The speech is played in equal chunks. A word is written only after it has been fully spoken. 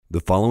The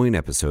following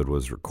episode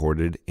was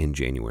recorded in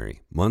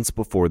January, months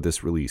before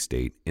this release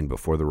date and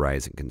before the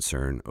rise in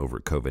concern over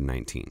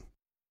COVID-19.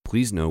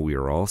 Please know we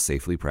are all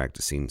safely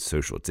practicing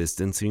social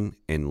distancing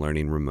and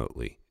learning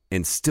remotely,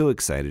 and still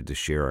excited to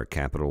share our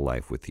Capitol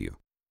life with you.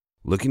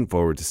 Looking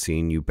forward to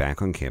seeing you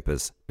back on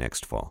campus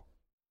next fall.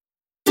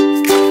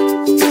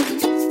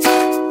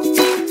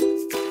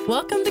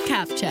 Welcome to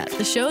CapChat,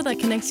 the show that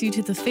connects you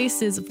to the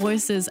faces,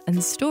 voices,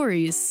 and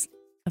stories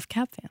of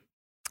CapFam.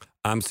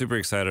 I'm super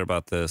excited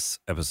about this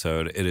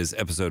episode. It is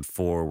episode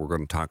 4. We're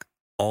going to talk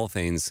all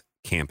things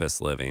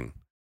campus living.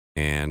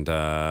 And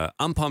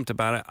I'm pumped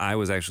about it. I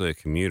was actually a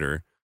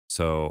commuter,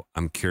 so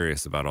I'm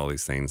curious about all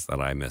these things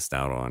that I missed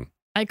out on.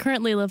 I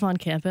currently live on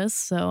campus,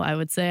 so I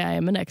would say I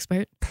am an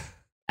expert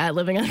at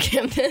living on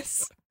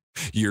campus.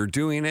 You're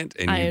doing it,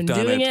 and I you've am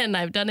done doing it. it, and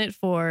I've done it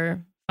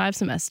for 5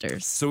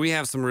 semesters. So we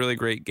have some really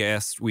great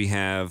guests. We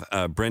have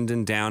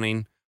Brendan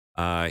Downing.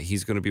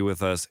 He's going to be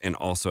with us, and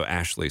also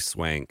Ashley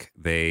Swank.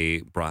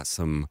 They brought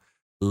some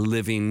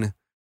living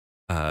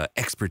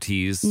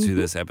expertise to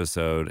this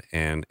episode,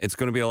 and it's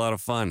going to be a lot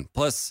of fun.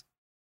 Plus,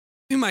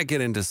 we might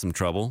get into some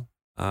trouble.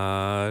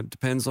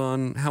 Depends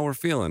on how we're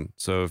feeling.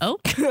 So,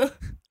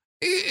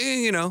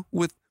 you know,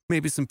 with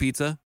maybe some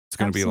pizza, it's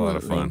going to be a lot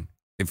of fun.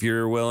 If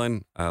you're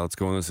willing, let's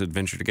go on this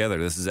adventure together.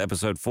 This is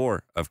episode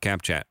 4 of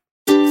CapChat.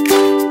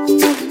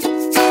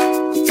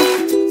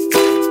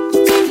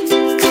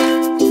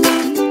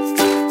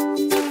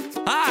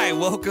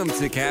 Welcome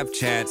to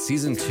CapChat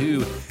Season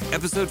 2,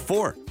 Episode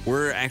 4.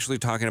 We're actually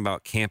talking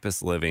about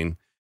campus living,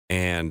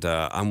 and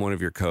I'm one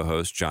of your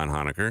co-hosts, John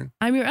Honecker.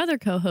 I'm your other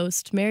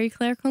co-host, Mary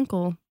Claire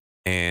Kunkel.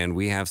 And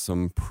we have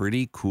some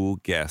pretty cool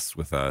guests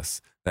with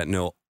us that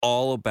know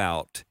all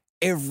about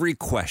every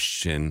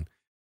question,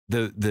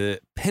 the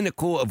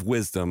pinnacle of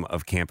wisdom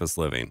of campus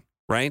living,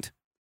 right?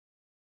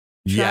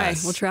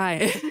 We'll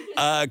try.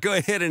 Go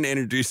ahead and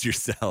introduce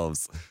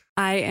yourselves.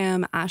 I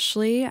am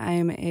Ashley.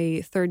 I'm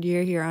a third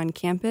year here on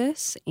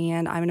campus,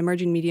 and I'm an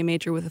emerging media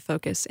major with a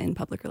focus in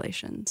public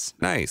relations.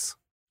 Nice.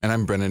 And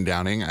I'm Brendan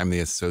Downing. I'm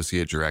the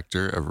Associate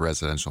Director of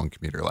Residential and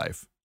Commuter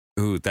Life.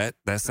 Ooh, that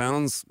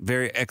sounds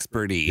very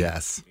experty.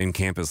 Yes. In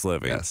campus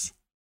living. Yes.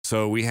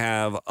 So we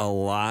have a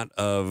lot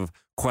of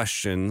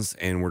questions,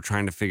 and we're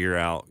trying to figure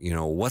out, you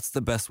know, what's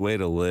the best way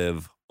to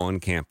live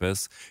on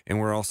campus. And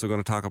we're also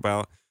going to talk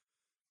about,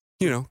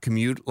 you know,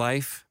 commute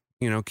life.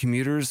 You know,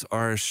 commuters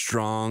are a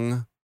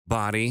strong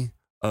body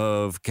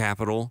of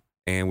Capitol,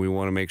 and we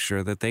want to make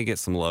sure that they get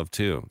some love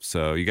too.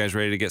 So you guys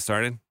ready to get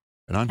started?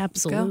 Right on.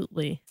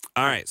 Absolutely.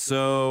 All right.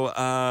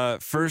 So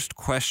first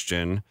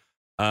question,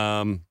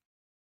 what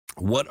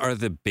are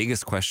the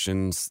biggest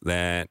questions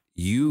that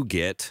you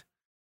get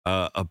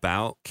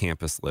about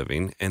campus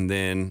living? And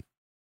then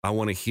I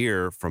want to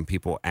hear from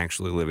people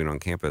actually living on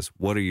campus.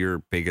 What are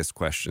your biggest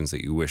questions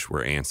that you wish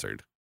were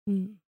answered?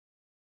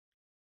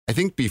 I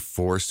think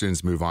before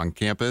students move on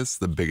campus,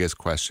 the biggest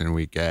question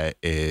we get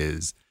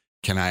is,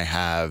 can I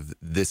have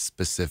this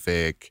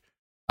specific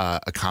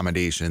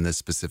accommodation, this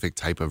specific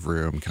type of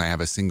room? Can I have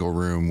a single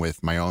room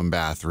with my own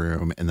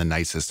bathroom in the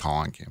nicest hall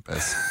on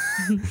campus?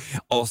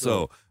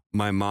 Also,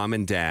 my mom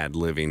and dad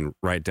living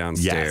right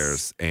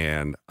downstairs,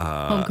 and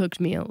home-cooked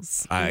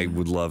meals. I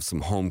would love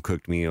some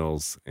home-cooked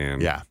meals,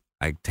 and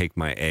I take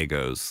my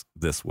Eggos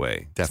this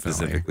way,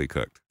 specifically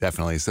cooked.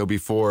 Definitely. So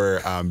before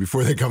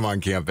they come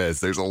on campus,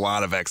 there's a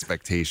lot of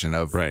expectation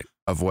of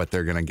what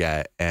they're going to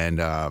get.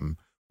 And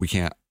we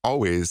can't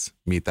always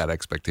meet that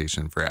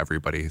expectation for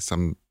everybody.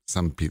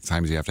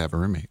 Sometimes you have to have a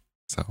roommate.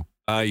 So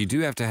you do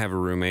have to have a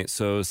roommate.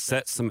 So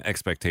set some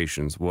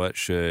expectations. What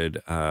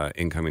should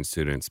incoming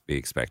students be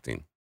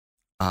expecting?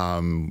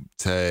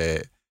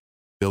 To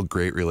build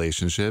great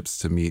relationships,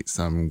 to meet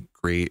some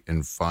great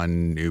and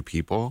fun new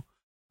people.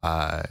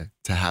 To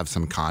have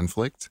some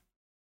conflict,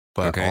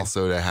 but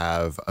also to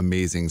have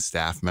amazing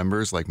staff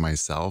members like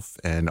myself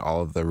and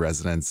all of the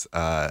residents'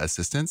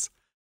 assistants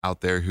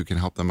out there who can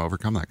help them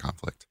overcome that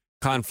conflict.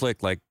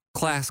 Conflict like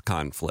class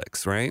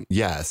conflicts, right?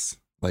 Yes.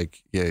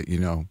 Like, yeah,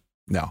 no.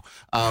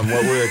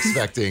 What we're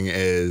expecting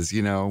is,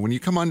 when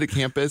you come onto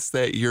campus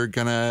that you're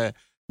going to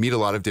meet a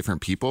lot of different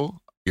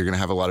people. You're going to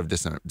have a lot of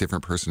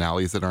different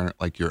personalities that aren't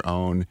like your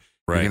own.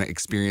 Right. You're going to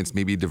experience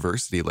maybe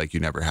diversity like you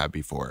never had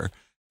before.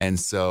 And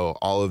so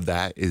all of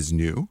that is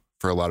new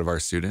for a lot of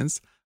our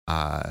students.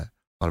 A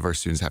lot of our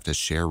students have to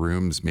share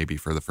rooms maybe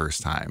for the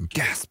first time.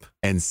 Gasp.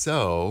 And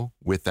so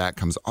with that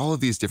comes all of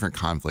these different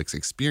conflicts,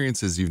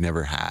 experiences you've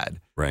never had.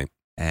 Right.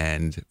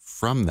 And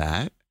from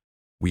that,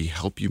 we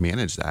help you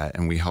manage that,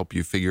 and we help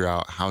you figure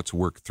out how to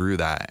work through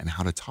that and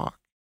how to talk,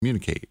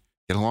 communicate,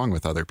 get along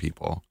with other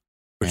people.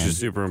 Which is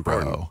super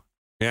important. Grow.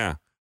 Yeah.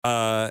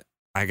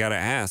 I got to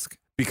ask,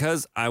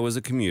 because I was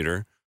a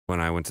commuter when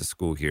I went to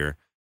school here,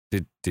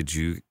 Did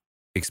you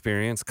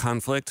experience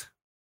conflict?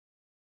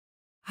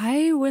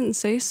 I wouldn't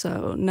say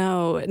so.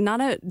 No,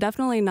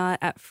 definitely not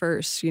at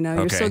first.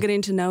 You're still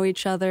getting to know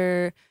each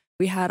other.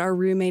 We had our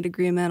roommate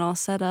agreement all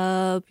set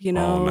up,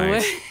 Oh,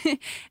 nice.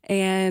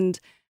 and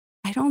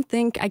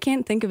I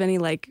can't think of any,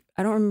 like,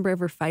 I don't remember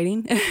ever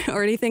fighting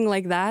or anything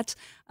like that.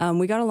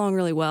 We got along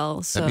really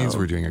well. So That means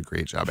we're doing a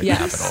great job at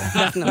yes,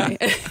 Capital.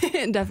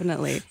 definitely.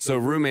 Definitely. So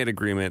roommate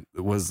agreement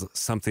was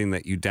something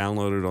that you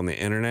downloaded on the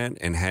internet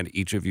and had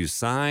each of you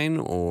sign,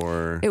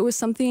 or? It was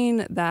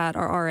something that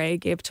our RA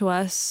gave to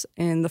us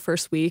in the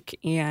first week.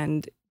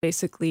 And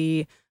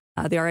basically,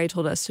 the RA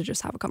told us to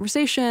just have a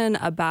conversation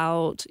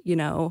about,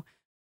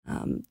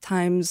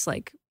 times,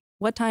 like,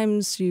 what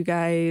times do you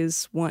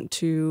guys want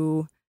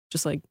to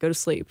just like go to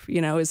sleep?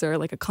 Is there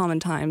like a common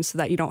time so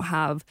that you don't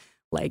have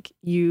like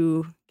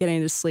you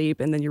getting to sleep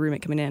and then your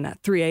roommate coming in at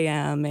 3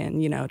 a.m.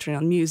 and, turning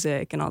on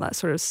music and all that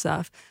sort of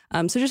stuff.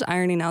 So just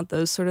ironing out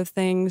those sort of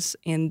things.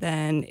 And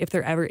then if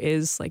there ever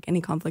is like any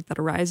conflict that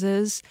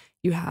arises,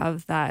 you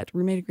have that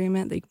roommate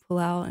agreement that you can pull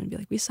out and be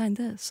like, we signed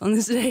this on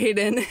this date.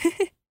 And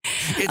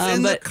it's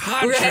in the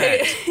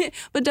contract. Right.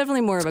 But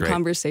definitely more of a great.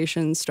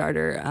 conversation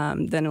starter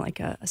than like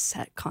a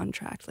set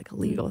contract, like a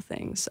legal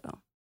thing. So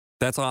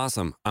That's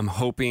awesome. I'm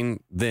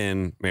hoping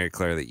then, Mary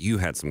Claire, that you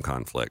had some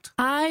conflict.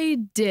 I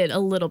did a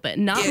little bit.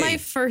 Not Yay. my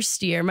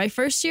first year. My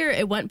first year,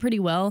 it went pretty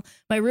well.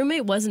 My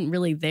roommate wasn't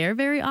really there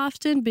very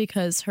often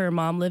because her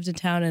mom lived in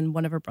town and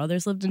one of her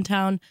brothers lived in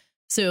town.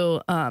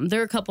 So there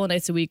were a couple of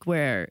nights a week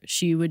where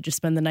she would just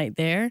spend the night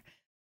there.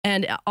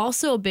 And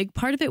also a big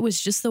part of it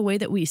was just the way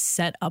that we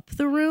set up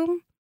the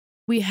room.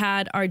 We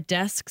had our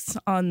desks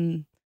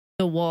on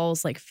the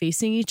walls like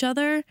facing each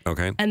other.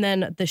 Okay. And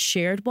then the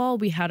shared wall,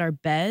 we had our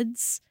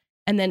beds.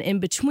 And then in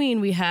between,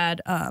 we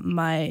had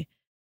my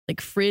like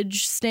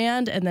fridge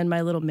stand and then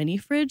my little mini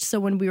fridge. So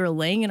when we were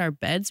laying in our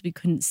beds, we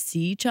couldn't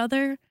see each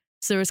other.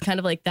 So there was kind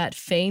of like that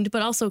feigned,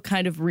 but also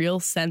kind of real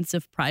sense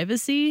of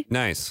privacy.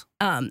 Nice.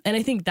 And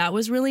I think that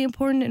was really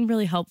important and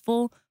really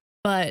helpful.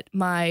 But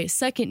my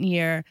second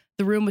year,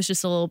 the room was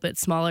just a little bit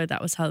smaller.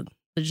 That was how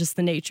just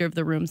the nature of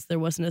the rooms. There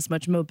wasn't as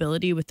much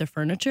mobility with the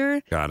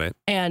furniture. Got it.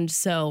 And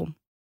so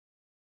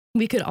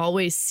we could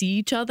always see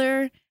each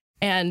other.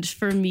 And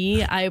for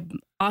me,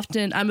 I'm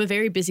a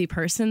very busy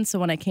person. So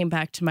when I came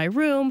back to my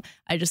room,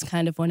 I just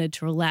kind of wanted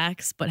to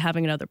relax. But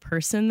having another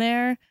person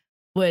there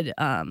would,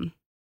 I don't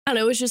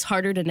know, it was just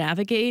harder to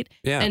navigate.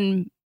 Yeah.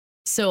 And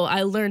so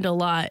I learned a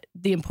lot,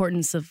 the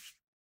importance of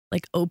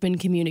like open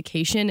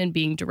communication and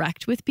being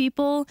direct with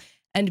people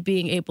and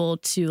being able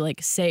to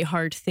like say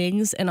hard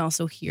things and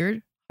also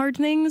hear hard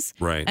things.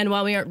 Right. And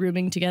while we aren't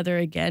rooming together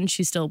again,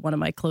 she's still one of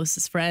my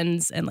closest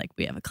friends. And like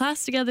we have a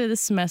class together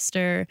this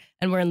semester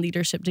and we're in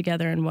leadership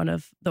together in one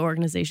of the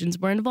organizations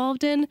we're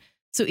involved in.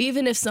 So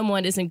even if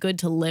someone isn't good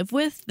to live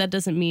with, that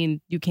doesn't mean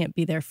you can't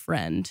be their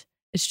friend.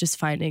 It's just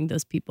finding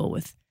those people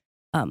with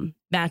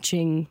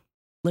matching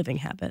living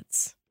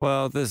habits.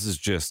 Well, this is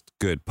just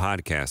good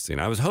podcasting.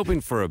 I was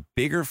hoping for a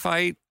bigger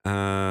fight.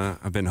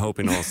 I've been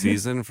hoping all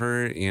season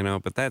for,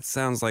 but that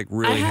sounds like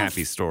really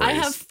happy stories. I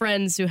have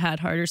friends who had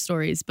harder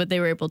stories, but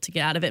they were able to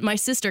get out of it. My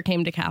sister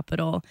came to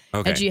Capital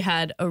and she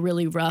had a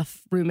really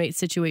rough roommate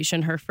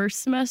situation her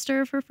first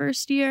semester of her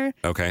first year.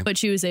 Okay. But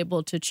she was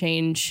able to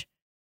change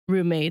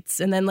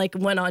roommates and then like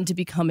went on to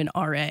become an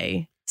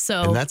RA.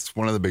 So, and that's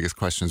one of the biggest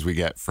questions we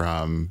get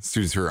from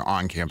students who are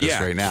on campus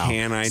right now.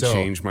 Can I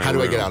change my room? How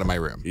do I get out of my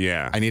room?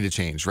 Yeah. I need to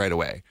change right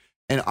away.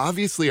 And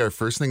obviously our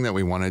first thing that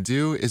we want to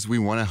do is we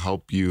want to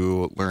help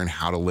you learn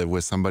how to live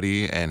with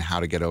somebody and how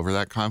to get over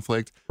that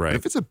conflict. Right. But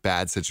if it's a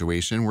bad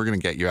situation, we're going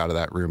to get you out of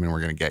that room and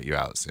we're going to get you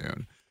out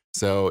soon.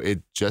 So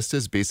it just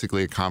is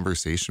basically a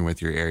conversation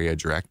with your area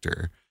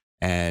director.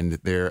 And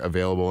they're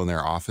available in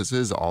their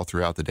offices all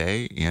throughout the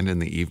day and in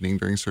the evening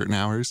during certain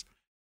hours.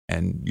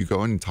 And you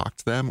go in and talk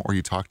to them or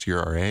you talk to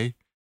your RA,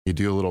 you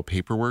do a little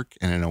paperwork,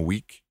 and in a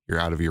week, you're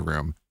out of your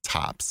room,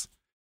 tops.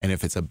 And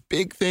if it's a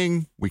big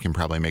thing, we can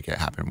probably make it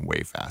happen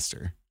way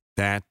faster.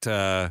 That's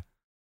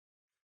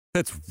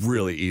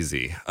really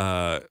easy.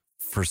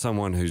 For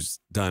someone who's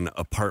done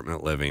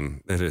apartment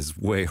living, it is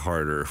way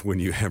harder when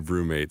you have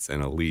roommates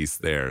and a lease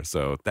there.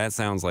 So that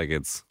sounds like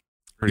it's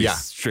pretty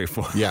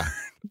straightforward. Yeah.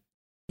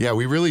 Yeah,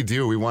 we really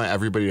do. We want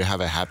everybody to have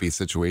a happy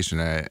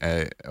situation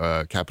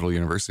at Capital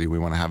University. We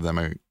want to have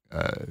them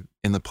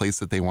in the place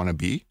that they want to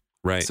be.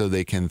 Right. So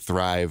they can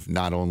thrive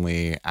not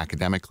only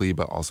academically,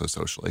 but also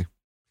socially.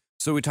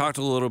 So we talked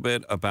a little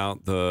bit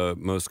about the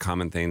most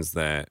common things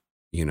that,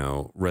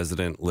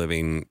 resident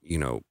living,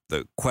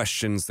 the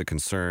questions, the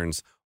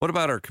concerns. What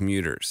about our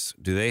commuters?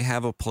 Do they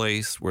have a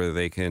place where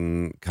they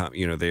can come,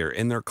 they're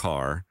in their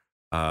car?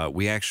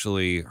 We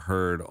actually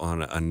heard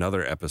on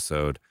another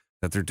episode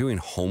that they're doing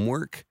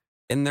homework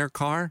in their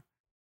car.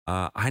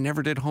 I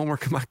never did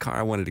homework in my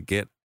car.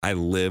 I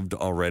lived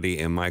already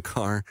in my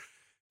car.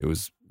 It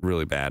was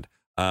really bad.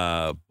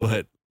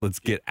 But let's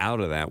get out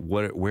of that.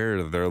 Where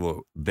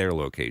are their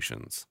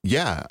locations?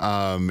 Yeah.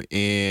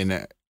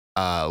 In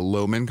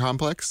Lohman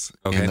Complex,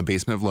 in the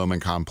basement of Lohman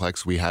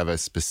Complex, we have a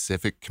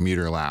specific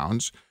commuter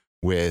lounge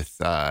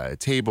with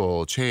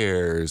table,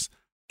 chairs,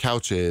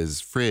 couches,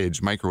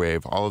 fridge,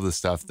 microwave, all of the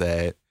stuff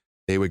that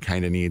they would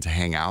kind of need to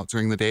hang out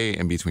during the day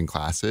in between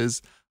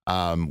classes.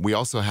 We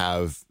also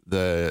have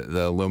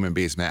the Lohman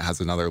basement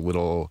has another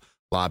little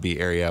lobby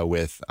area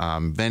with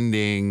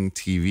vending,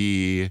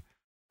 TV,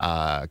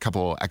 a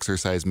couple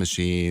exercise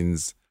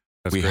machines.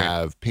 That's We great.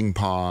 have ping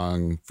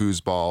pong,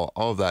 foosball,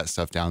 all of that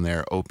stuff down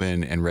there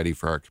open and ready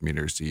for our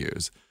commuters to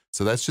use.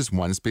 So that's just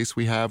one space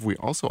we have. We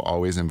also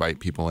always invite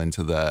people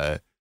into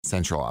the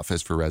central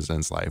office for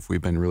residence life.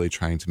 We've been really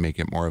trying to make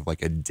it more of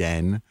like a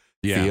den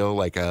feel,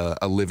 like a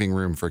living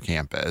room for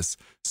campus.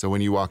 So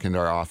when you walk into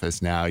our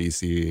office now, you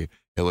see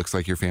it looks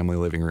like your family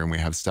living room. We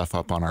have stuff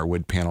up on our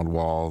wood paneled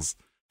walls.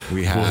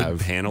 We have wood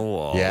panel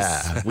walls.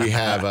 Yeah, we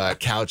have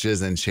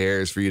couches and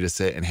chairs for you to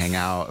sit and hang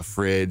out, a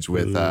fridge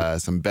with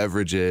some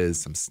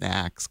beverages, some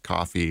snacks,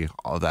 coffee,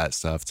 all that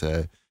stuff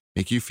to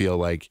make you feel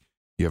like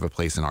you have a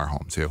place in our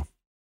home too.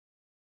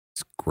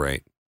 It's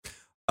great.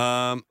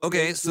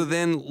 Okay, so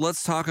then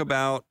let's talk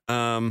about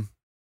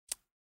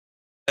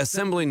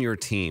assembling your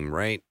team,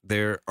 right?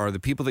 There are the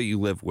people that you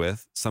live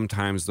with.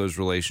 Sometimes those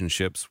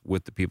relationships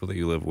with the people that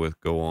you live with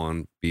go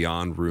on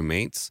beyond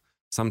roommates.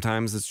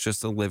 Sometimes it's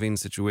just a living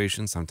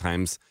situation.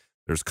 Sometimes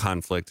there's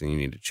conflict and you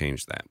need to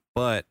change that.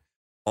 But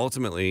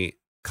ultimately,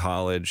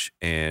 college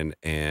and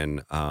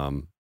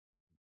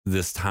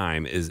this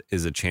time is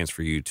a chance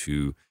for you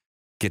to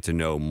get to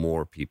know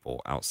more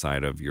people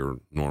outside of your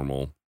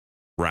normal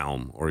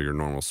realm or your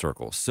normal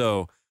circle.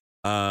 So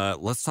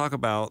let's talk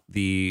about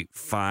the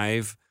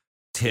 5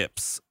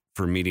 tips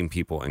for meeting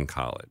people in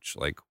college.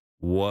 Like,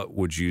 what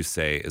would you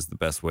say is the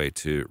best way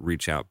to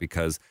reach out?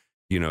 Because,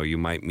 you know, you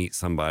might meet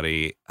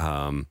somebody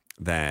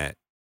that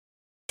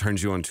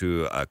turns you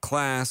onto a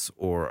class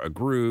or a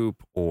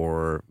group,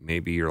 or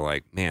maybe you're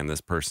like, man,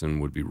 this person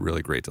would be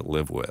really great to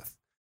live with,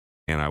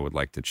 and I would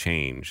like to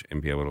change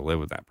and be able to live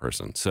with that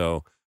person.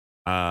 So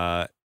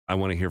I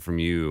want to hear from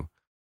you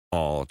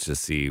all to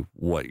see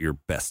what your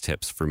best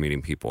tips for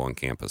meeting people on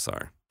campus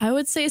are. I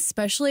would say,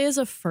 especially as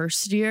a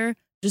first year,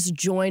 just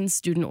join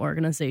student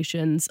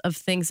organizations of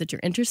things that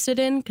you're interested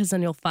in, because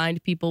then you'll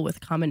find people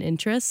with common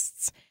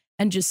interests,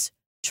 and just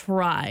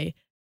try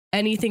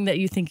anything that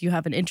you think you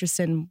have an interest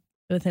in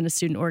within a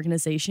student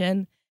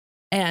organization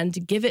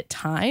and give it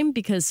time,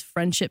 because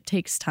friendship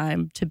takes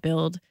time to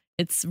build.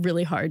 It's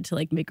really hard to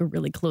like make a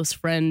really close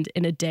friend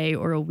in a day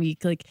or a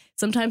week. Like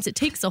sometimes it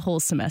takes a whole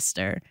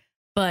semester,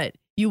 but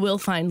you will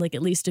find like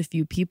at least a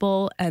few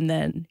people, and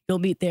then you'll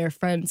meet their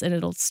friends and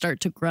it'll start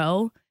to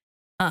grow.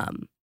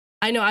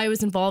 I know I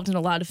was involved in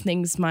a lot of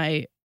things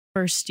my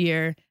first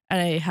year,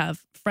 and I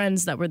have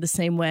friends that were the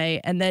same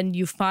way. And then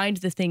you find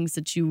the things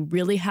that you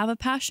really have a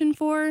passion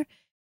for,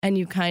 and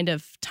you kind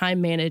of time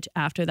manage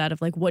after that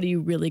of like, what are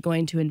you really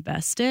going to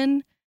invest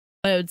in?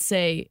 But I would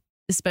say,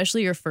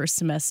 especially your first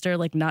semester,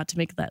 like not to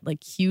make that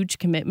like huge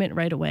commitment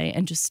right away,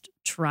 and just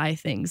try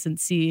things and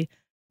see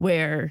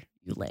where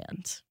you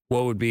land.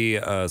 What would be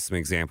some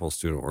example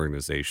student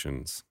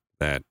organizations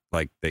that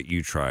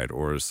you tried,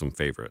 or some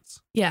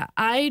favorites? Yeah,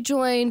 I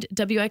joined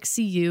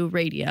WXCU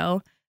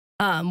Radio,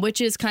 which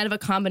is kind of a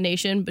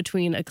combination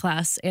between a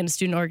class and a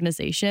student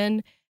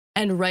organization.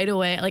 And right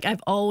away, like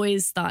I've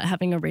always thought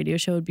having a radio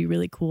show would be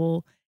really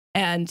cool.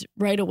 And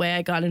right away,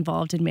 I got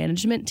involved in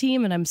management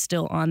team, and I'm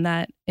still on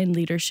that in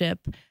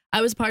leadership.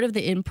 I was part of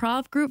the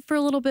improv group for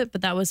a little bit,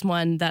 but that was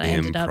one that I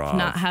ended up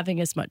not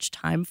having as much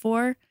time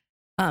for.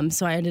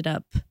 So I ended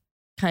up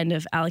kind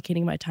of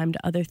allocating my time to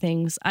other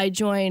things. I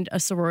joined a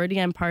sorority.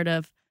 I'm part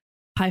of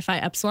Pi Phi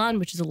Epsilon,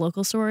 which is a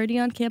local sorority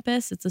on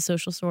campus. It's a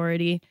social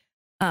sorority.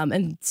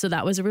 And so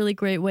that was a really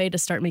great way to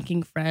start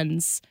making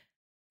friends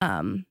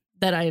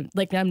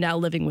that I'm now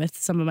living with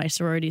some of my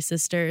sorority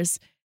sisters.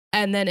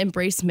 And then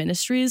Embrace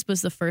Ministries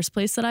was the first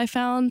place that I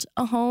found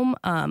a home.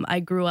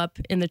 I grew up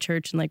in the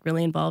church and like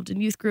really involved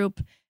in youth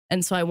group.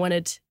 And so I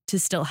wanted to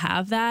still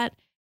have that.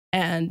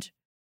 And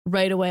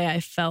right away, I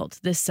felt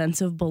this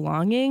sense of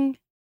belonging.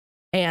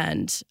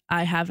 And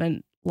I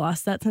haven't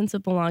lost that sense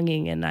of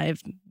belonging. And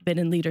I've been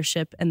in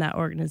leadership in that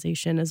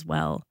organization as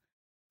well.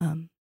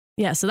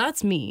 So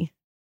that's me.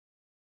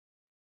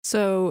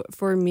 So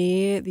for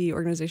me, the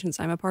organizations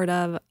I'm a part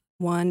of,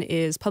 one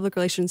is Public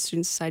Relations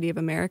Student Society of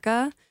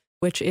America,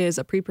 which is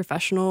a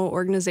pre-professional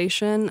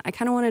organization. I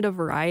kind of wanted a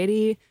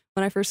variety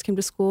when I first came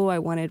to school. I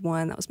wanted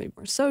one that was maybe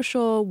more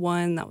social,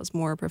 one that was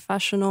more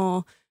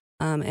professional,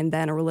 and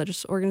then a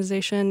religious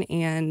organization.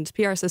 And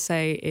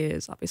PRSSA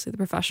is obviously the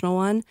professional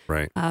one.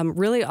 Right.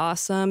 Really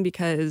awesome,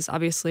 because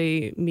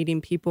obviously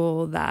meeting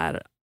people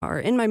that are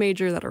in my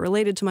major, that are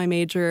related to my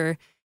major,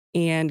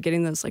 and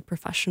getting those like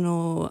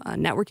professional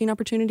networking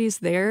opportunities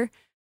there.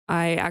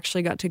 I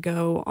actually got to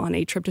go on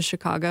a trip to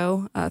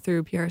Chicago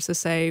through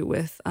PRSSA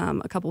with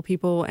a couple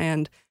people,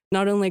 and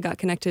not only got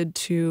connected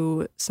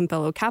to some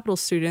fellow Capital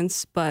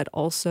students, but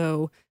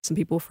also some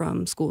people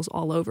from schools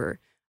all over,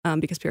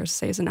 because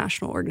PRSSA is a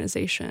national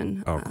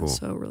organization. Oh, cool.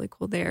 So really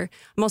cool there.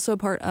 I'm also a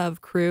part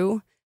of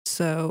Crew.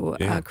 So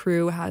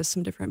Crew has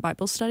some different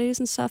Bible studies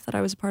and stuff that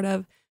I was a part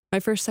of my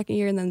first, second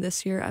year, and then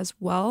this year as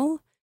well.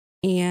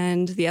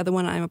 And the other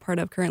one I'm a part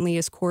of currently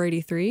is Core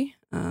 83.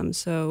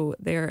 So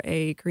they're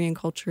a Korean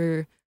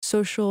culture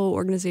social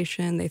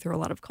organization. They throw a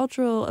lot of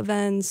cultural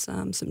events,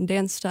 some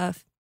dance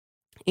stuff.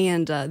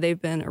 And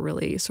they've been a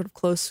really sort of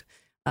close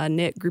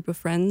knit group of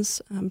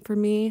friends for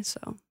me.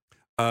 So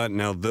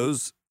Now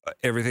those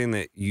everything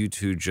that you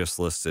two just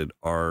listed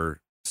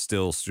are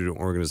still student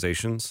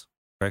organizations,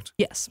 correct?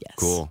 yes.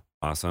 Cool.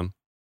 Awesome.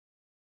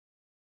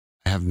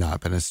 I have not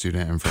been a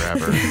student in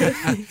forever.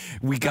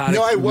 We got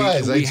No, it. I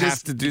was. We I have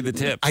just- to do the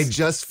tips. I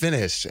just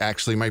finished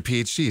actually my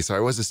PhD, so I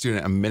was a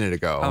student a minute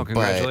ago. Oh, but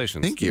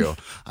congratulations. thank you.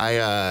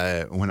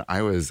 I when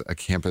I was a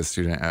campus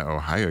student at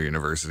Ohio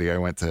University, I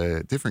went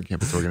to different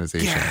campus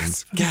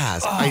organizations.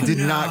 Gasp. Oh, I did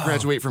no. not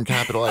graduate from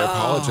Capital. I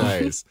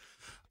apologize.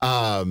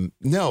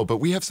 No, but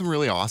we have some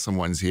really awesome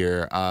ones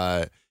here.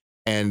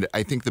 And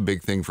I think the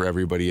big thing for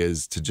everybody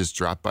is to just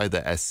drop by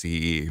the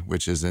SCE,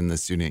 which is in the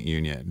student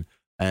union.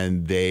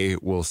 And they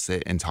will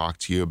sit and talk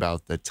to you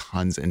about the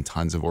tons and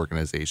tons of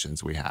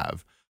organizations we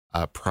have.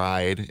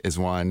 Pride is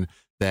one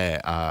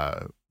that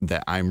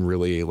that I'm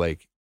really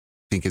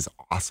think is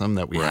awesome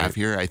that we have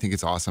here. I think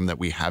it's awesome that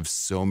we have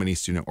so many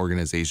student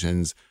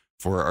organizations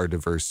for our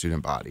diverse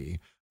student body.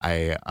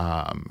 I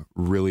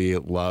really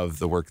love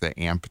the work that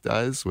AMP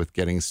does with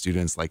getting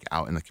students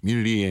out in the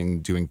community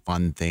and doing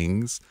fun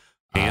things.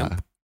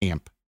 AMP?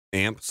 AMP.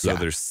 So Yeah.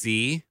 there's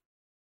C,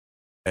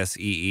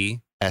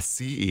 SEE,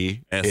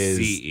 SCE is,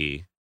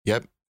 SCE.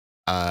 yep.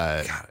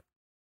 Got it.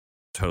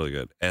 Totally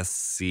good.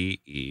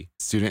 SCE.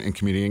 Student and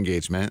community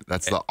engagement.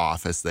 That's the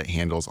office that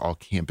handles all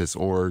campus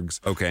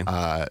orgs, Okay.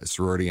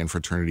 sorority and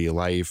fraternity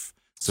life.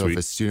 So Sweet. if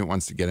a student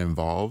wants to get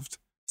involved,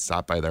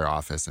 stop by their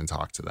office and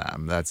talk to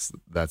them. That's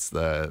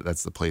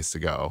the place to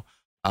go.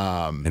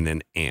 And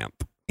then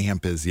AMP.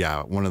 AMP is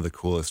one of the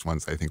coolest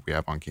ones I think we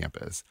have on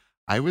campus.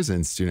 I was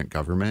in student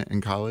government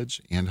in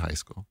college and high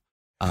school.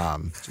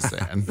 Just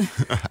saying.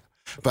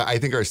 But I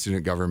think our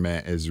student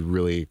government is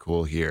really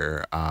cool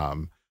here.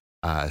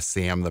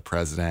 Sam, the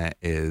president,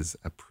 is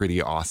a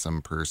pretty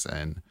awesome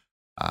person.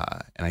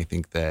 And I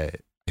think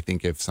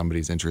if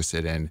somebody's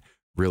interested in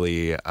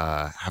really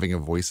having a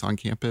voice on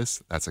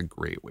campus, that's a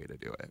great way to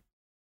do it.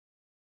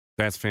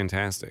 That's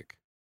fantastic.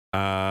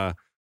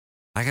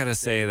 I got to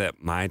say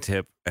that my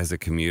tip as a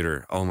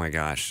commuter, oh my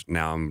gosh,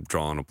 now I'm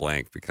drawing a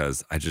blank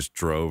because I just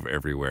drove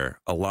everywhere.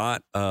 A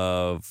lot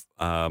of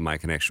my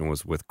connection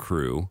was with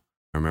crew.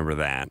 I remember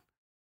that.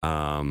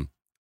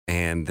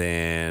 And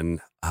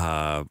then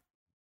I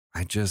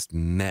just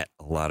met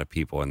a lot of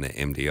people in the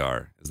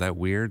MDR. Is that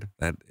weird?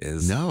 That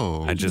is.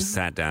 No. I just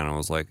sat down and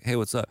was like, hey,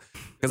 what's up?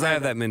 Because I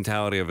have that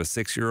mentality of a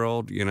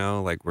 6-year-old,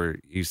 where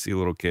you see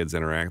little kids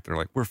interact. They're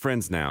like, we're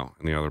friends now.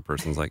 And the other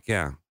person's like,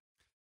 yeah.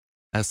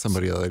 Asked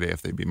somebody the other day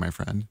if they'd be my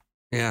friend.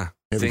 Yeah.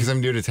 Yeah, See? because I'm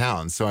new to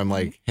town. So I'm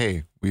like,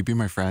 hey, will you be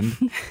my friend?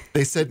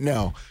 They said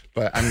no,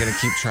 but I'm going to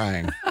keep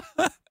trying.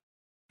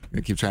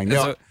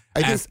 No, So,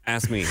 I think,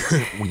 ask me.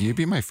 will you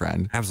be my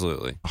friend?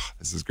 Absolutely. Oh,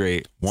 this is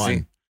great.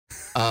 One.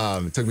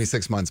 It took me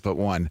 6 months, but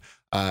one.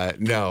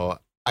 No,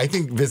 I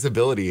think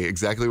visibility,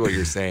 exactly what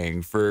you're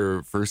saying.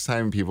 For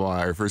first-time people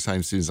or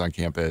first-time students on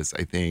campus,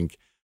 I think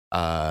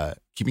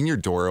keeping your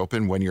door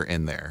open when you're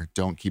in there.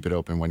 Don't keep it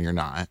open when you're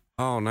not.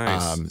 Oh,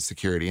 nice.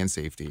 Security and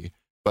safety.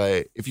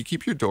 But if you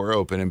keep your door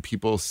open and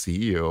people see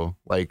you,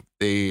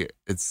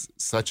 it's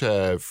such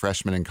a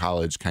freshman in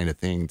college kind of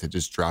thing to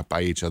just drop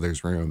by each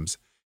other's rooms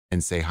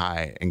and say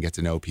hi and get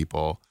to know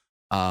people.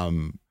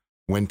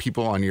 When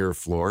people on your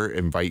floor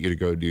invite you to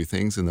go do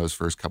things in those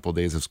first couple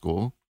days of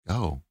school,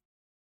 go.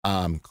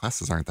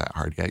 Classes aren't that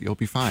hard yet. You'll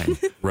be fine.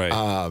 Right.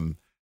 Can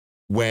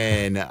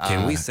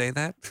we say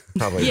that?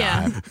 Probably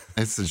Yeah. not.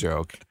 It's a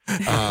joke.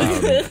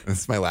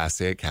 It's my last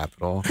day at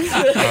Capitol.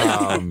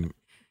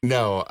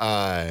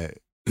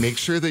 Make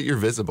sure that you're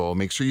visible.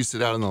 Make sure you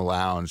sit out in the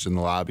lounge, in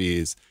the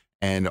lobbies.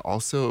 And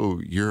also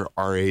your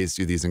RAs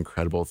do these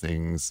incredible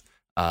things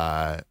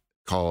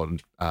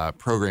called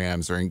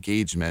programs or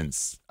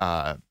engagements.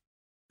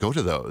 Go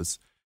to those.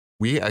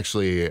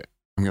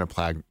 I'm going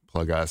to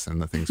plug us and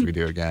the things we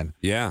do again.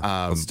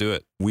 Yeah. Let's do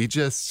it. We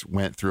just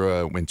went through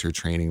a winter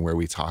training where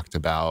we talked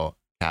about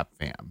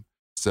CapFam.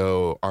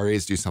 So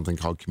RAs do something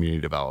called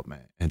community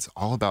development. And it's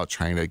all about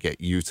trying to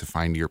get you to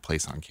find your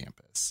place on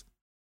campus.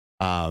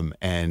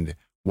 And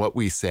what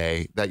we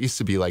say, that used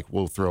to be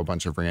we'll throw a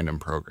bunch of random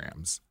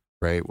programs,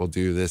 right? We'll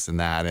do this and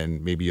that,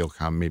 and maybe you'll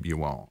come, maybe you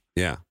won't.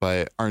 Yeah.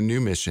 But our new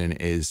mission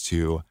is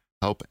to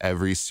help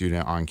every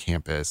student on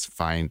campus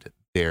find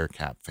their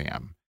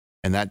CapFam.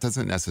 And that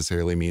doesn't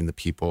necessarily mean the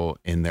people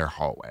in their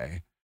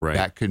hallway. Right.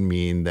 That could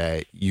mean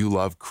that you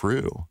love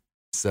crew.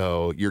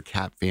 So your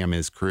CapFam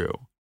is crew.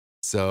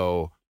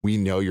 So we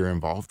know you're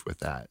involved with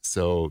that.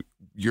 So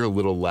you're a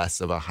little less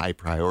of a high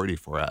priority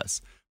for us.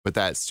 But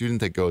that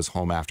student that goes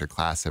home after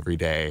class every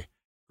day,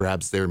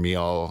 grabs their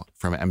meal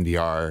from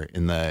MDR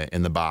in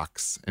the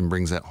box and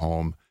brings it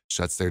home,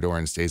 shuts their door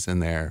and stays in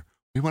there.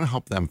 We want to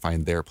help them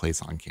find their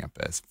place on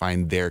campus,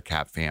 find their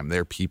CapFam,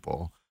 their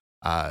people.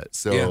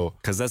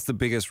 Because that's the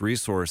biggest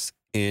resource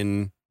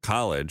in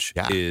college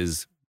Yeah.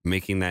 is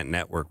making that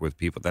network with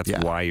people. That's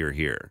Yeah. why you're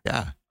here.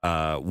 Yeah.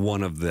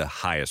 One of the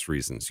highest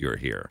reasons you're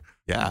here.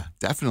 Yeah,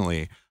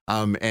 definitely.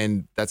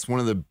 And that's one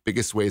of the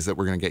biggest ways that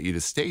we're going to get you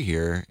to stay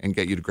here and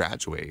get you to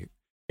graduate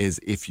is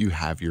if you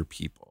have your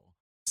people.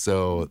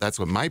 So that's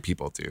what my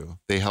people do.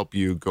 They help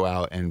you go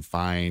out and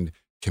find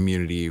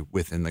community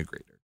within the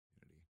greater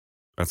community.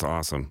 That's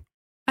awesome.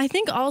 I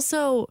think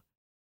also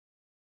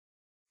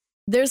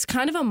there's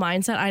kind of a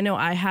mindset. I know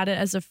I had it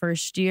as a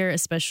first year,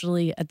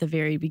 especially at the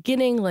very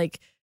beginning, like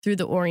through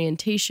the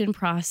orientation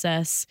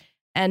process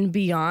and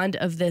beyond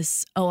of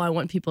this, oh, I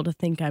want people to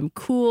think I'm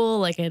cool.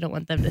 Like, I don't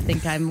want them to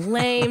think I'm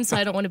lame. So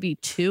I don't want to be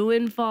too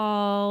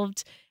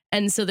involved.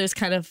 And so there's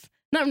kind of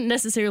not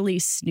necessarily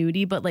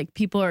snooty, but like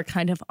people are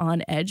kind of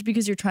on edge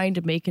because you're trying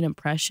to make an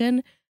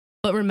impression,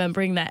 but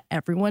remembering that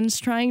everyone's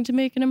trying to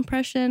make an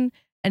impression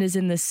and is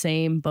in the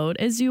same boat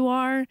as you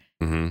are.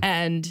 Mm-hmm.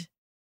 And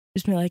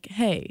just be like,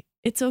 hey,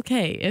 it's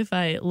okay if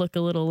I look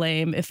a little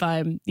lame, if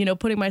I'm,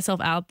 putting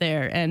myself out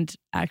there and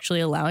actually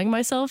allowing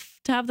myself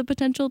to have the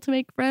potential to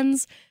make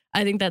friends.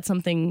 I think that's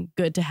something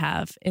good to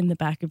have in the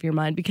back of your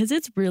mind because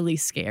it's really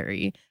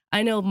scary.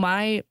 I know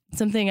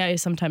something I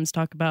sometimes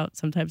talk about,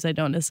 sometimes I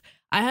don't, is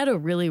I had a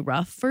really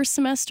rough first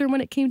semester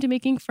when it came to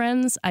making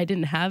friends. I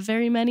didn't have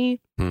very many,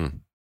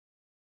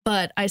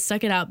 but I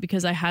stuck it out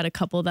because I had a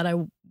couple that I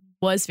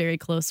was very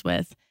close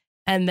with.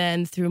 And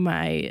then through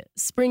my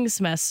spring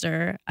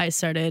semester, I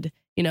started,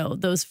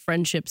 those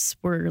friendships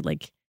were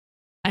like,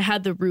 I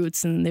had the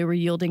roots and they were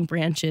yielding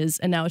branches.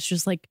 And now it's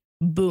just like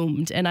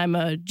boomed. And I'm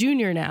a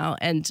junior now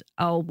and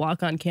I'll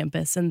walk on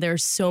campus and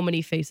there's so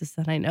many faces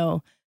that I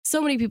know,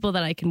 so many people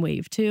that I can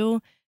wave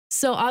to.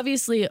 So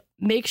obviously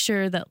make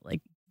sure that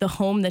like the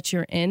home that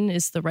you're in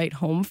is the right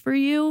home for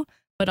you,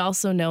 but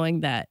also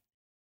knowing that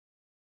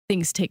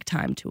things take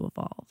time to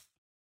evolve.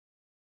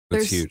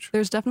 That's huge.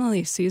 There's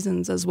definitely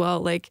seasons as well.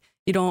 Like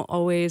you don't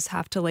always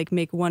have to like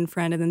make one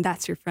friend and then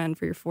that's your friend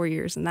for your 4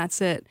 years and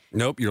that's it.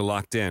 Nope, you're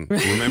locked in.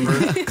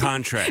 Remember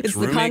contracts, It's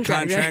the roommate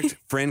contract, right?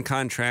 friend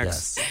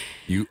contracts. Yes.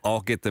 You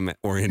all get them at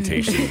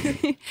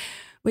orientation.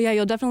 Well, yeah,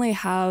 you'll definitely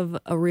have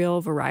a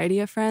real variety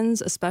of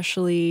friends,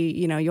 especially,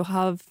 you'll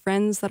have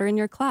friends that are in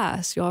your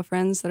class. You'll have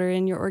friends that are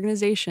in your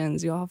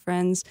organizations. You'll have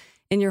friends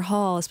in your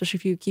hall, especially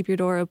if you keep your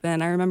door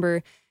open. I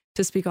remember,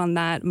 to speak on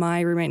that,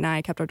 my roommate and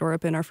I kept our door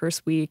open our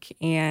first week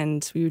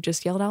and we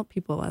just yelled out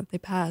people as they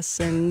pass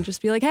and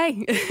just be like,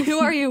 hey, who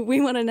are you?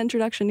 We want an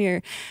introduction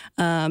here.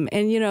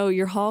 And,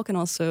 your hall can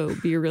also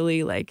be a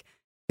really like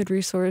good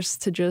resource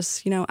to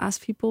just,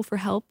 ask people for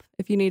help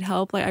if you need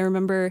help. Like I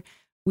remember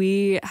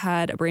we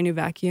had a brand new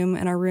vacuum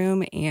in our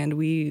room and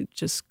we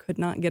just could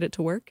not get it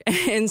to work.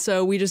 And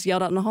so we just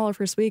yelled out in the hall our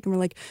first week and we're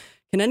like,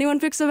 can anyone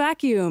fix a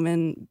vacuum?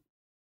 And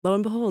lo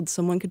and behold,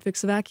 someone could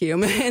fix a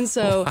vacuum. And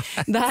so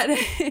that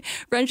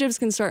friendships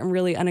can start in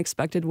really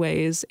unexpected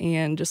ways.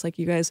 And just like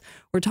you guys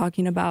were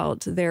talking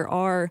about, there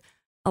are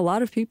a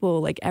lot of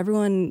people, like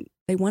everyone,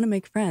 they want to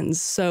make friends.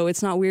 So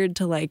it's not weird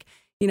to like,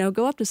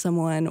 go up to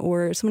someone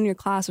or someone in your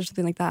class or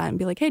something like that and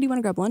be like, hey, do you want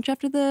to grab lunch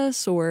after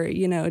this? Or, do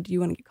you want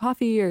to get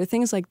coffee or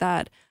things like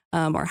that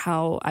are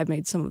how I've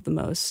made some of the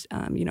most,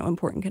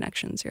 important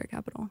connections here at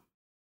Capitol.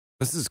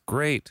 This is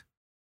great.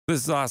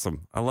 This is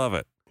awesome. I love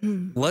it.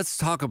 Let's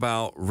talk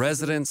about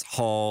residence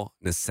hall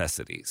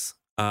necessities.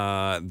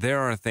 There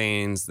are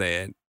things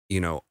that,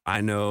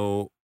 I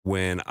know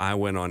when I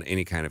went on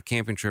any kind of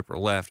camping trip or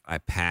left, I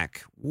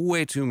pack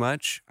way too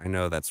much. I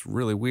know that's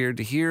really weird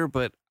to hear,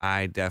 but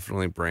I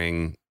definitely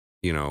bring,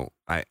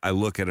 I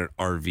look at an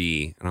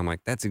RV and I'm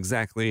like, that's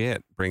exactly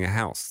it. Bring a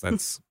house.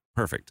 That's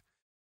perfect.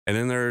 And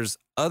then there's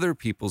other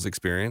people's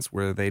experience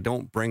where they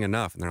don't bring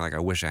enough and they're like, I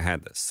wish I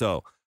had this.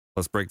 So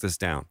let's break this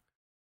down.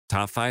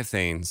 Top 5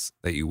 things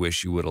that you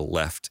wish you would have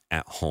left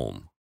at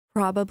home.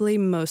 Probably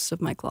most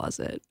of my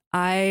closet.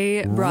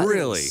 I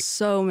brought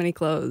so many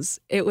clothes.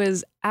 It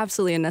was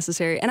absolutely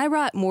unnecessary. And I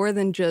brought more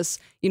than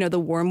just, the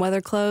warm weather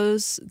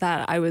clothes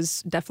that I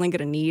was definitely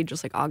going to need,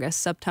 just like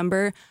August,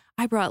 September.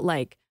 I brought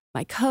like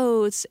my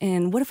coats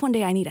and what if one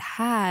day I need a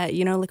hat,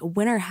 like a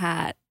winter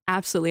hat.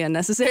 Absolutely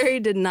unnecessary.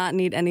 Did not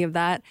need any of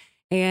that.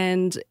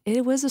 And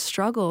it was a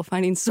struggle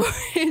finding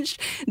storage.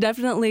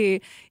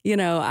 Definitely,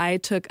 I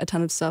took a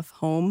ton of stuff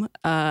home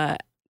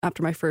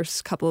after my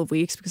first couple of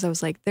weeks because I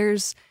was like,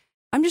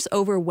 I'm just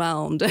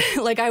overwhelmed.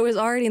 Like I was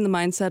already in the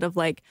mindset of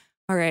like,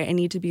 all right, I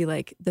need to be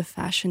like the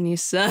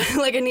fashionista.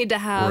 Like I need to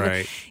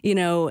have,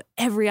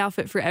 every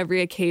outfit for every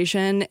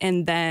occasion.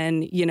 And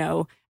then,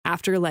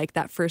 after like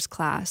that first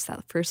class,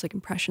 that first like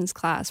impressions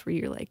class where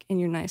you're like in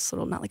your nice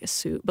little, not like a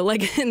suit, but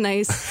like a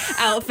nice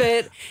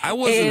outfit. I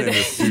wasn't in a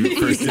suit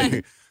first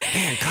day.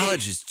 Man,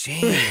 college has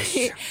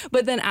changed.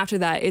 But then after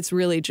that, it's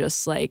really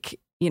just like,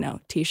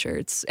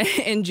 t-shirts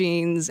and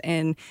jeans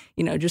and,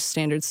 just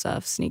standard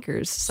stuff,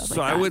 sneakers, stuff like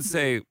that. So I would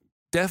say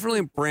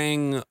definitely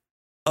bring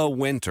a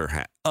winter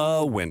hat.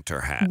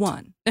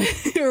 One,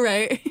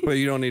 right? But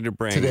you don't need to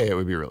bring. Today it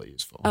would be really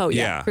useful. Oh,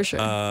 yeah, for sure.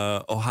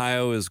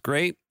 Ohio is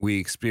great. We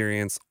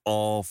experience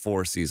all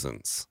 4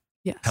 seasons.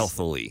 Yes.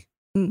 Healthily.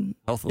 In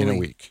a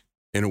week.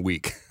 In a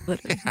week.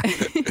 Literally.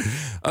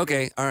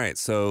 Okay. All right.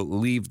 So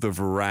leave the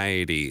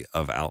variety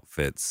of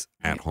outfits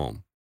at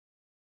home.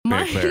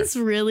 Very clear. Mine's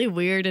really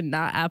weird and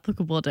not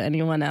applicable to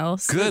anyone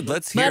else. Good.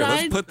 Let's hear. But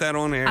Let's put that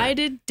on air. I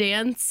did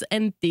dance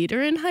and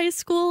theater in high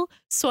school,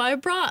 so I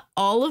brought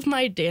all of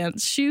my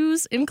dance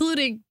shoes,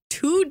 including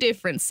 2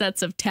 different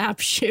sets of tap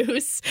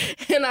shoes,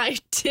 and I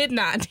did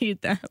not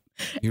need them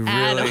You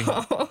at really,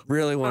 all.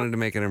 really wanted to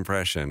make an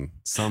impression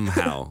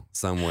somehow,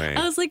 some way.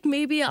 I was like,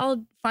 maybe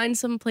I'll find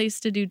some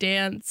place to do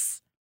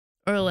dance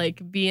or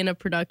like be in a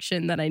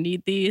production that I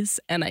need these,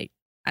 and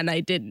I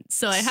didn't.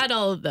 So I had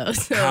all of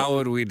those. So. How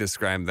would we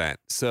describe that?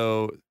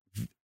 So,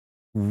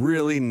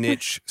 really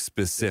niche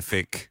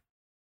specific.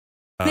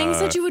 Things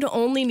that you would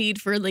only need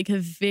for like a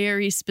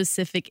very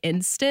specific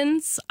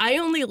instance. I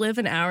only live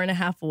an hour and a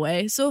half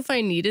away. So if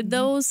I needed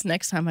those,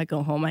 next time I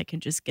go home, I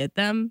can just get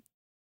them.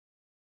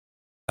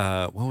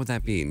 What would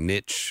that be?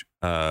 Niche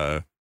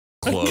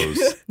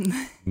clothes.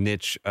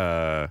 Niche.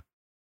 I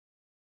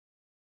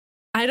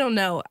don't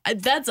know.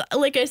 That's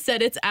like I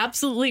said, it's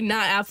absolutely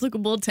not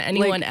applicable to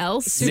anyone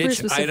else. super niche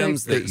specific.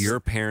 items that There's- your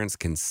parents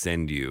can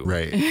send you.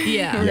 Right.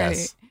 Yeah.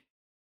 Yes.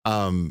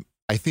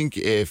 I think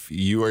if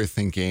you are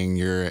thinking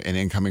you're an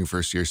incoming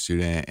first year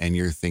student and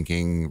you're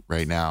thinking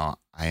right now,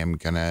 I am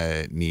going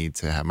to need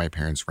to have my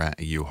parents rent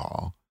a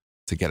U-Haul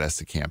to get us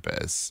to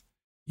campus,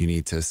 you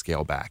need to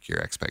scale back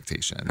your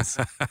expectations.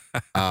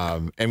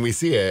 And we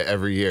see it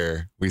every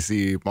year. We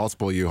see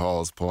multiple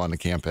U-Hauls pull onto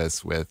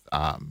campus with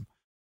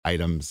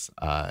items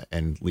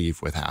and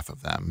leave with half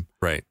of them.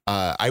 Right.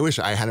 I wish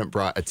I hadn't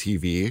brought a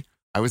TV.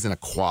 I was in a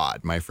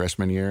quad my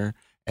freshman year.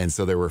 And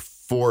so there were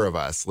 4 of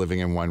us living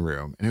in one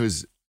room, and it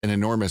was an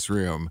enormous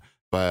room,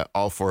 but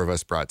all 4 of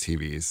us brought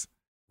TVs.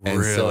 And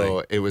Really?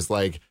 so it was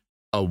like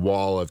a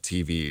wall of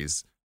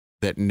TVs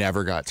that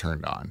never got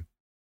turned on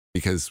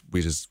because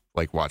we just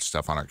like watched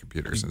stuff on our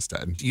computers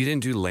instead. You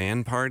didn't do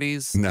LAN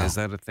parties? No. Is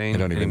that a thing? I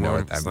don't even know anymore?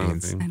 what that It's not a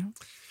means. thing?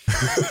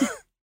 I don't.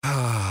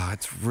 Ah,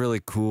 it's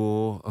really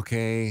cool.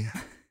 Okay.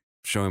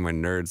 Showing my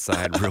nerd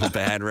side real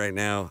bad right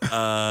now.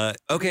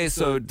 Okay,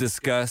 so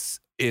discuss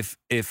if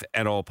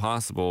at all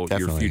possible, your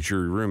Definitely.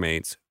 future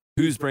roommates.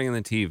 Who's bringing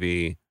the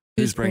TV?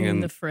 Who's bringing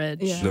the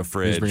fridge? Yeah. the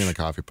fridge? Who's bringing the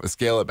coffee?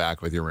 Scale it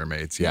back with your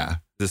roommates. Yeah.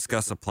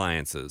 Discuss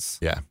appliances.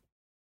 Yeah.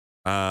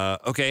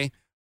 Okay.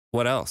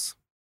 What else?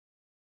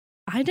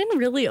 I didn't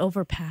really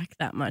overpack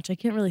that much. I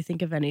can't really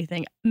think of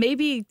anything.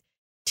 Maybe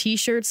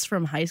t-shirts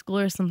from high school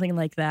or something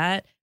like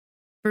that.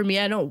 For me,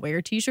 I don't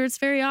wear t-shirts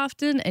very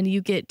often, and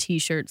you get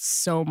t-shirts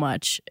so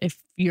much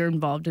if you're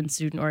involved in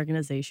student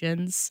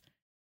organizations.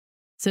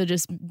 So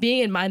just being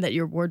in mind that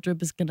your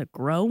wardrobe is going to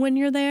grow when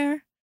you're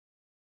there.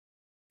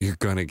 You're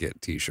gonna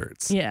get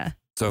t-shirts. Yeah.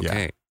 It's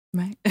okay.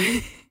 Right.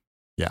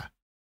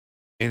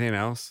 Anything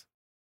else?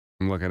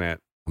 I'm looking at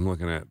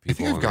people. I think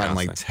on I've the gotten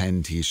like outside.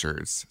 10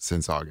 t-shirts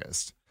since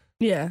August.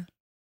 Yeah.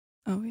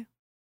 Oh, yeah.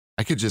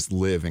 I could just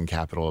live in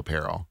Capital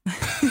Apparel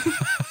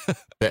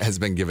that has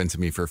been given to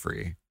me for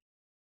free.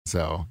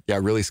 So yeah,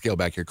 really scale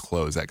back your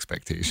clothes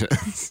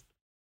expectations.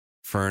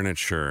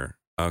 Furniture.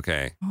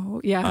 Okay.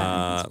 Oh,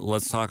 yeah.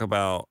 Let's talk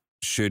about,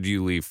 should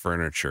you leave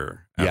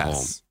furniture at home?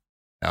 Yes.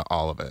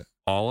 All of it.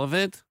 All of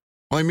it?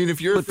 Well, I mean, if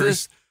you're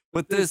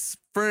But this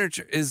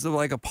furniture is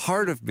like a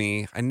part of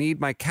me. I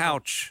need my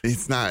couch.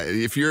 it's not.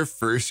 If you're a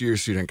first year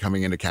student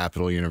coming into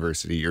Capital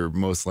University, you're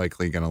most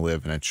likely going to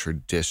live in a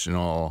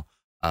traditional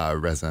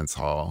residence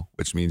hall,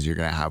 which means you're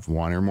going to have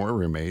 1 or more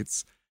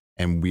roommates.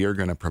 And we are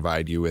going to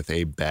provide you with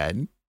a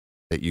bed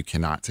that you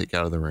cannot take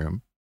out of the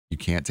room. You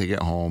can't take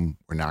it home.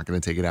 We're not going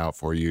to take it out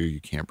for you.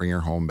 You can't bring your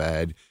home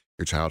bed,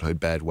 your childhood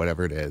bed,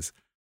 whatever it is.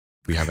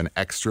 We have an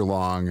extra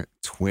long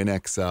twin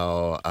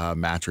XL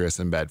mattress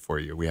and bed for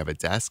you. We have a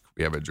desk,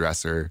 we have a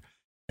dresser,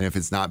 and if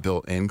it's not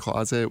built in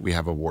closet, we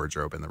have a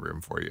wardrobe in the room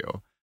for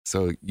you.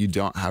 So you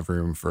don't have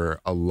room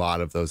for a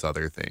lot of those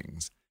other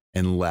things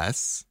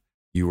unless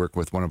you work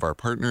with one of our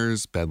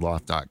partners,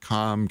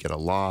 bedloft.com, get a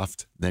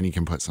loft, then you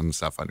can put some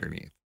stuff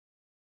underneath.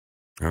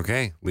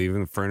 Okay.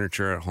 Leaving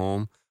furniture at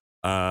home.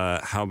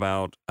 How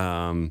about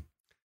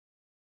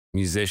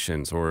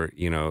musicians, or,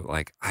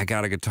 like, I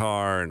got a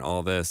guitar and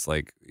all this,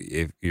 like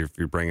if you're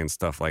bringing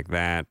stuff like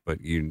that, but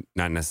you're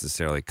not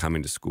necessarily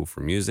coming to school for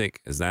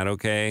music, is that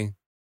okay?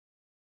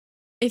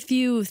 If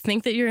you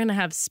think that you're going to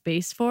have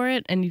space for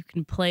it and you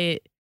can play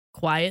it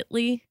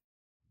quietly,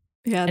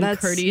 Yeah, and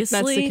that's the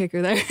courteously,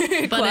 kicker there.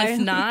 but Quiet. if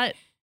not,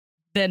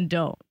 then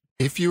don't.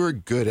 If you are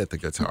good at the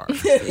guitar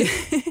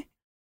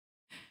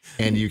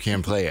and you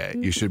can play it,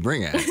 you should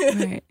bring it.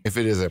 Right. If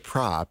it is a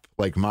prop,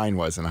 like mine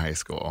was in high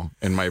school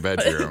in my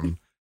bedroom,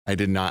 I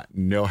did not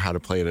know how to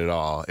play it at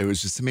all. It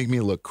was just to make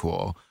me look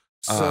cool.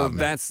 So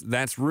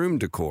that's room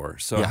decor.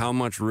 So Yeah. how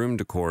much room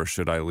decor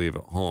should I leave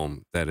at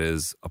home that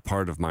is a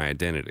part of my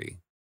identity?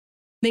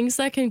 Things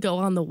that can go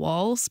on the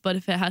walls, but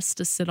if it has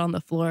to sit on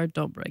the floor,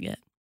 don't bring it.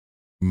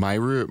 My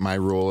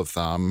rule of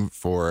thumb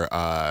for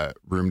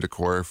room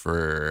decor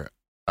for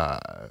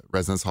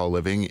residence hall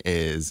living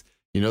is,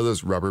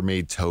 those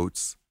Rubbermaid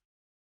totes?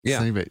 Yeah.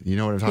 Does anybody, you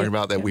know what I'm talking Yeah,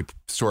 about? That yeah. we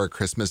store our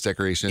Christmas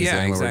decorations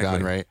Yeah, in when we're exactly.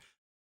 done, right?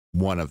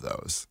 One of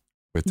those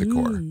with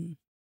decor. Mm.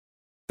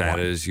 That One.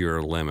 is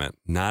your limit.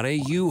 Not a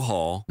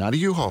U-Haul, Not a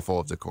U-Haul full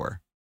of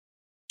decor.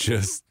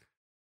 just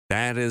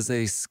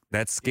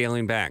That's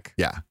scaling back.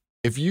 Yeah.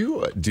 If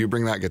you do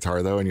bring that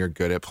guitar though, and you're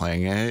good at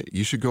playing it,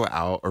 you should go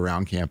out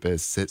around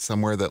campus, sit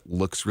somewhere that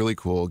looks really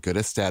cool, good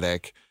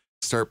aesthetic,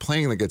 start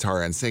playing the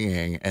guitar and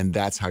singing. And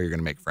that's how you're going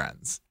to make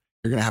friends.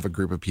 You're going to have a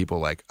group of people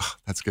like, oh,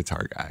 that's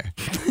guitar guy.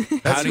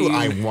 That's who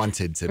I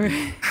wanted to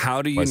be.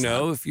 How do you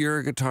know if you're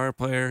a guitar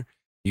player?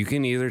 You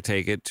can either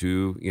take it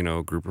to,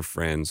 a group of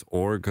friends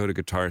or go to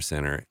Guitar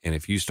Center. And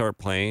if you start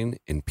playing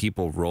and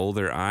people roll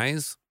their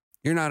eyes,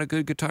 you're not a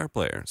good guitar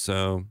player.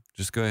 So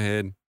just go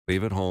ahead,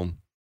 leave it home.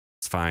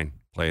 It's fine.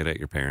 Play it at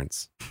your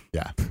parents.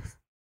 Yeah.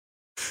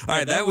 All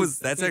right.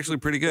 That's actually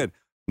pretty good.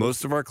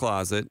 Most of our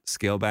closet,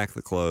 scale back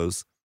the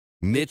clothes,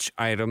 niche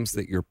items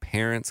that your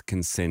parents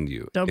can send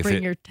you. Don't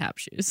bring your tap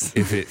shoes.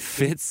 If it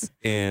fits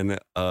in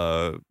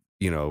a,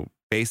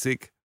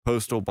 basic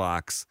postal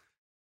box,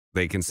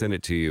 they can send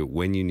it to you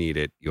when you need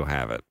it. You'll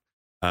have it.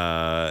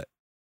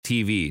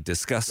 TV,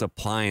 discuss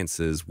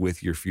appliances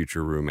with your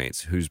future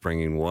roommates. Who's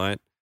bringing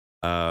what?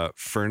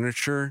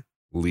 Furniture,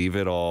 leave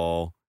it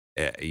all.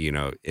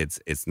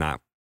 It's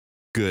not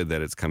good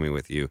that it's coming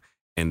with you.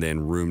 And then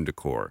room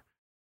decor,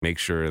 make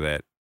sure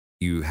that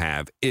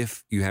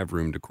if you have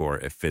room decor,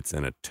 it fits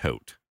in a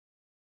tote.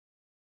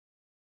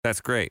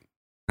 That's great.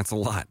 That's a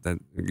lot. That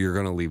you're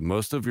going to leave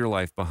most of your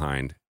life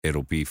behind.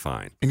 It'll be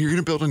fine. And you're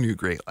going to build a new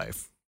great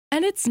life.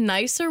 And it's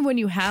nicer when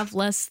you have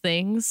less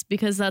things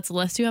because that's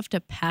less you have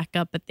to pack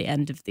up at the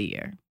end of the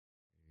year.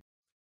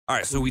 All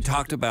right, so we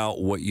talked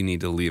about what you need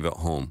to leave at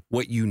home,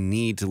 what you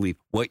need to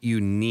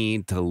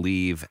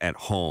leave at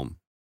home.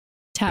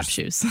 Tap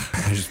shoes.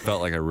 I just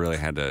felt like I really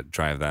had to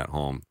drive that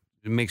home.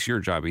 It makes your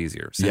job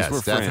easier. Since yes, we're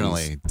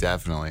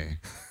definitely.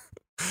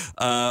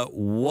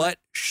 What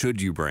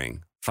should you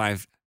bring?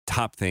 5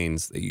 top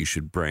things that you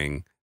should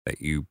bring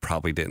that you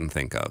probably didn't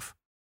think of.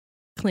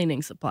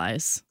 Cleaning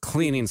supplies.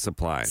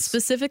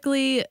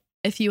 Specifically,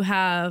 if you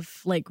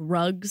have like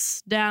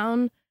rugs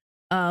down,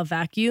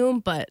 vacuum,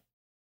 but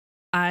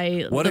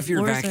what if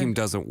your vacuum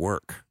doesn't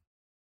work?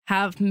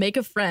 Make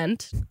a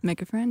friend.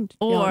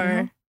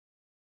 Or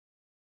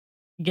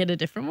get a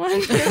different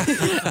one.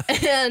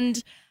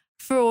 And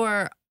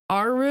for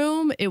our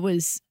room,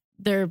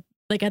 they're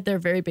like at their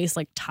very base,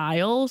 like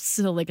tiles.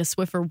 So like a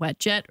Swiffer wet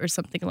jet or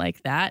something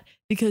like that,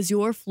 because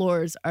your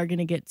floors are going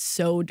to get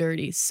so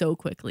dirty so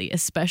quickly,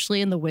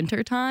 especially in the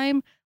winter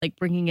time, like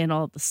bringing in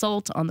all the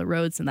salt on the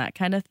roads and that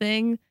kind of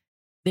thing.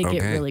 They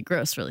get really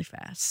gross really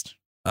fast.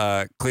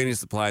 Cleaning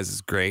supplies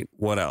is great.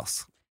 What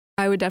else?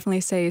 I would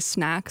definitely say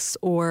snacks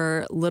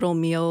or little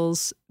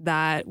meals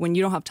that when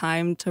you don't have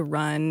time to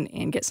run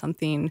and get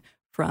something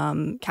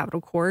from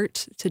Capitol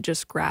Court to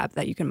just grab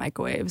that you can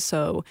microwave.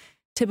 So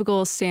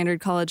typical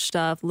standard college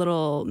stuff,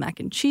 little mac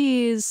and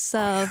cheese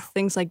stuff,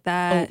 things like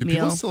that. Do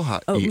people still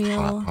eat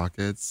Hot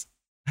Pockets?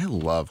 I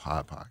love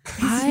Hot Pockets.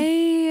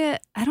 I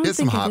don't get think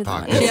some I Hot did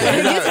Pockets.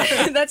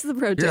 Yeah, that's the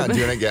pro tip. You're not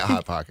doing it, get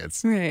Hot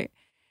Pockets. Right.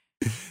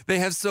 They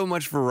have so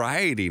much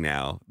variety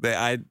now. They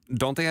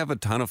have a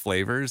ton of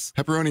flavors.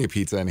 Pepperoni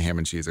pizza and ham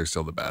and cheese are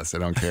still the best. I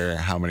don't care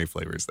how many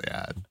flavors they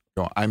add.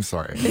 I'm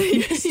sorry.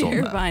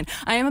 You're fine.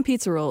 I am a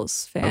pizza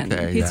rolls fan.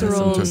 Okay, pizza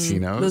rolls. Some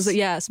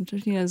Tostinos. Some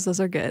Tostinos. Those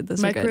are good.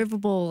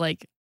 Microwavable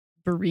like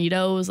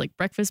burritos, like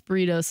breakfast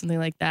burritos, something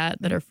like that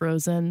are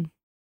frozen.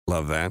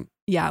 Love that.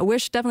 Yeah,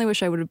 definitely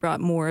wish I would have brought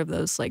more of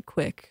those like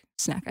quick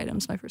snack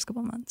items my first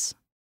couple of months.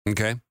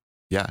 Okay.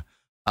 Yeah.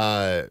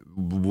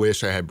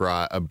 Wish I had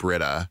brought a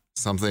Brita,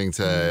 something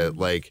to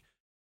like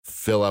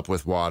fill up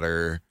with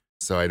water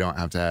so I don't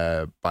have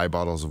to buy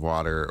bottles of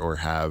water or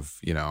have,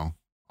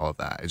 all of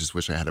that. I just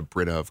wish I had a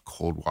Brita of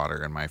cold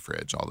water in my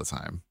fridge all the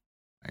time.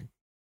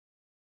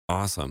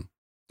 Awesome.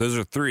 Those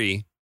are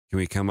 3. Can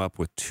we come up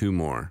with 2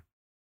 more?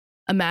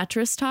 A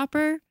mattress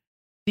topper,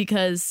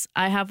 because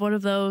I have one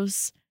of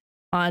those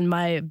on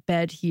my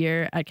bed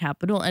here at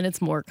Capitol, and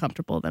it's more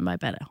comfortable than my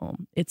bed at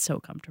home. It's so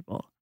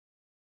comfortable.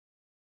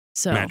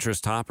 So mattress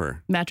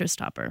topper.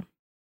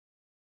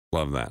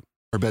 Love that.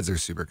 Our beds are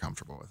super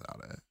comfortable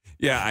without it.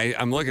 Yeah,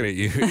 I'm looking at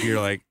you.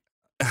 You're like,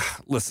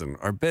 listen,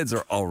 our beds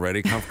are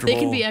already comfortable. They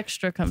can be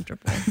extra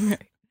comfortable.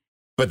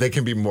 But they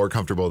can be more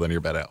comfortable than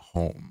your bed at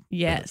home.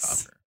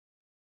 Yes.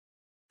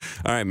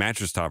 All right,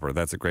 mattress topper.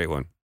 That's a great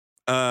one.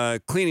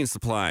 Cleaning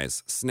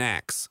supplies,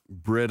 snacks,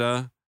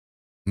 Brita,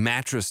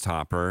 mattress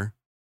topper.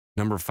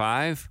 Number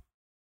 5.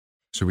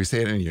 Should we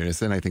say it in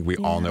unison? I think we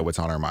all know what's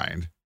on our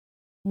mind.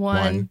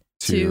 1,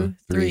 2,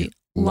 3.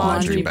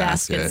 Laundry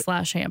basket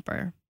 /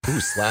 hamper. Ooh,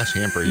 /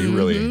 hamper. You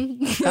really...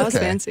 That was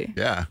fancy.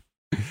 Yeah.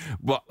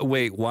 Well,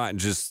 wait, what?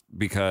 Just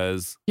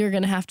because... You're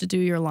going to have to do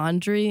your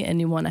laundry and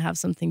you want to have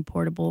something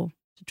portable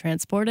to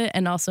transport it,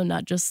 and also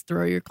not just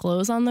throw your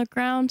clothes on the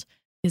ground,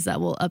 because that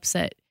will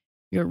upset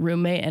your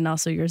roommate and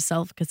also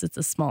yourself because it's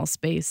a small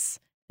space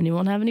and you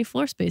won't have any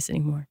floor space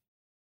anymore.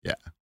 Yeah.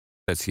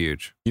 That's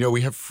huge.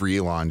 We have free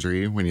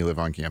laundry when you live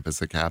on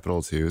campus at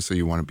Capitol too. So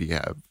you want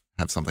to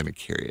have something to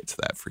carry it to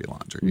that free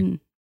laundry.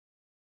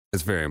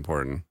 It's very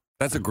important.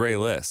 That's a great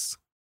list.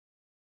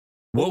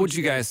 What would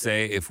you guys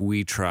say if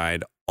we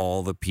tried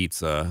all the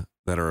pizza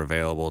that are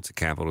available to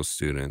Capitol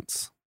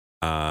students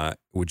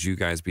would you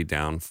guys be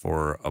down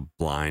for a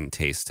blind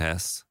taste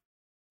test?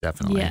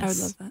 Definitely. Yes. I would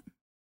love that.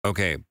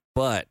 Okay,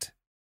 but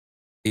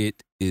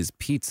it is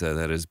pizza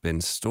that has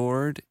been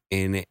stored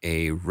in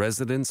a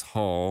residence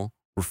hall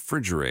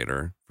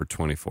refrigerator for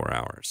 24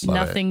 hours. Love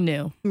Nothing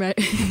new. Right.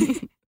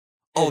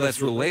 Oh, that's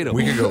relatable.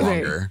 We could go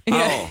Right. longer.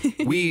 Oh,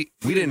 we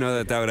didn't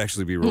know that would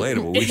actually be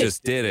relatable. We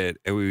just did it,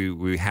 and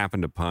we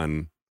happened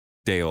upon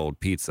day old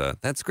pizza.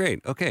 That's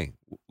great. Okay,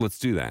 let's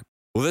do that.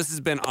 Well, this has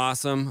been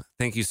awesome.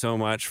 Thank you so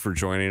much for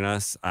joining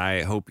us.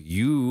 I hope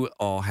you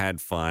all had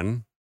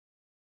fun.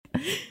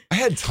 I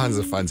had tons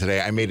of fun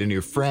today. I made a new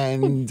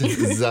friend.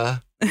 There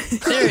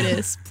it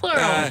is.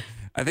 Plural.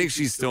 I think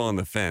she's still on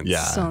the fence.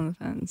 Yeah. Still on the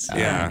fence.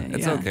 Yeah,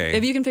 it's okay.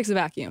 If you can fix a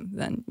vacuum,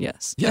 then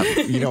yes. Yeah.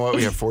 You know what?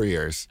 We have 4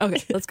 years.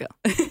 Okay, let's go.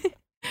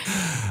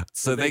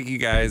 So thank you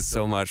guys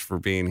so much for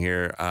being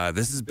here.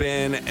 This has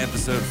been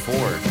episode 4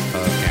 of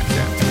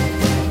CapChat.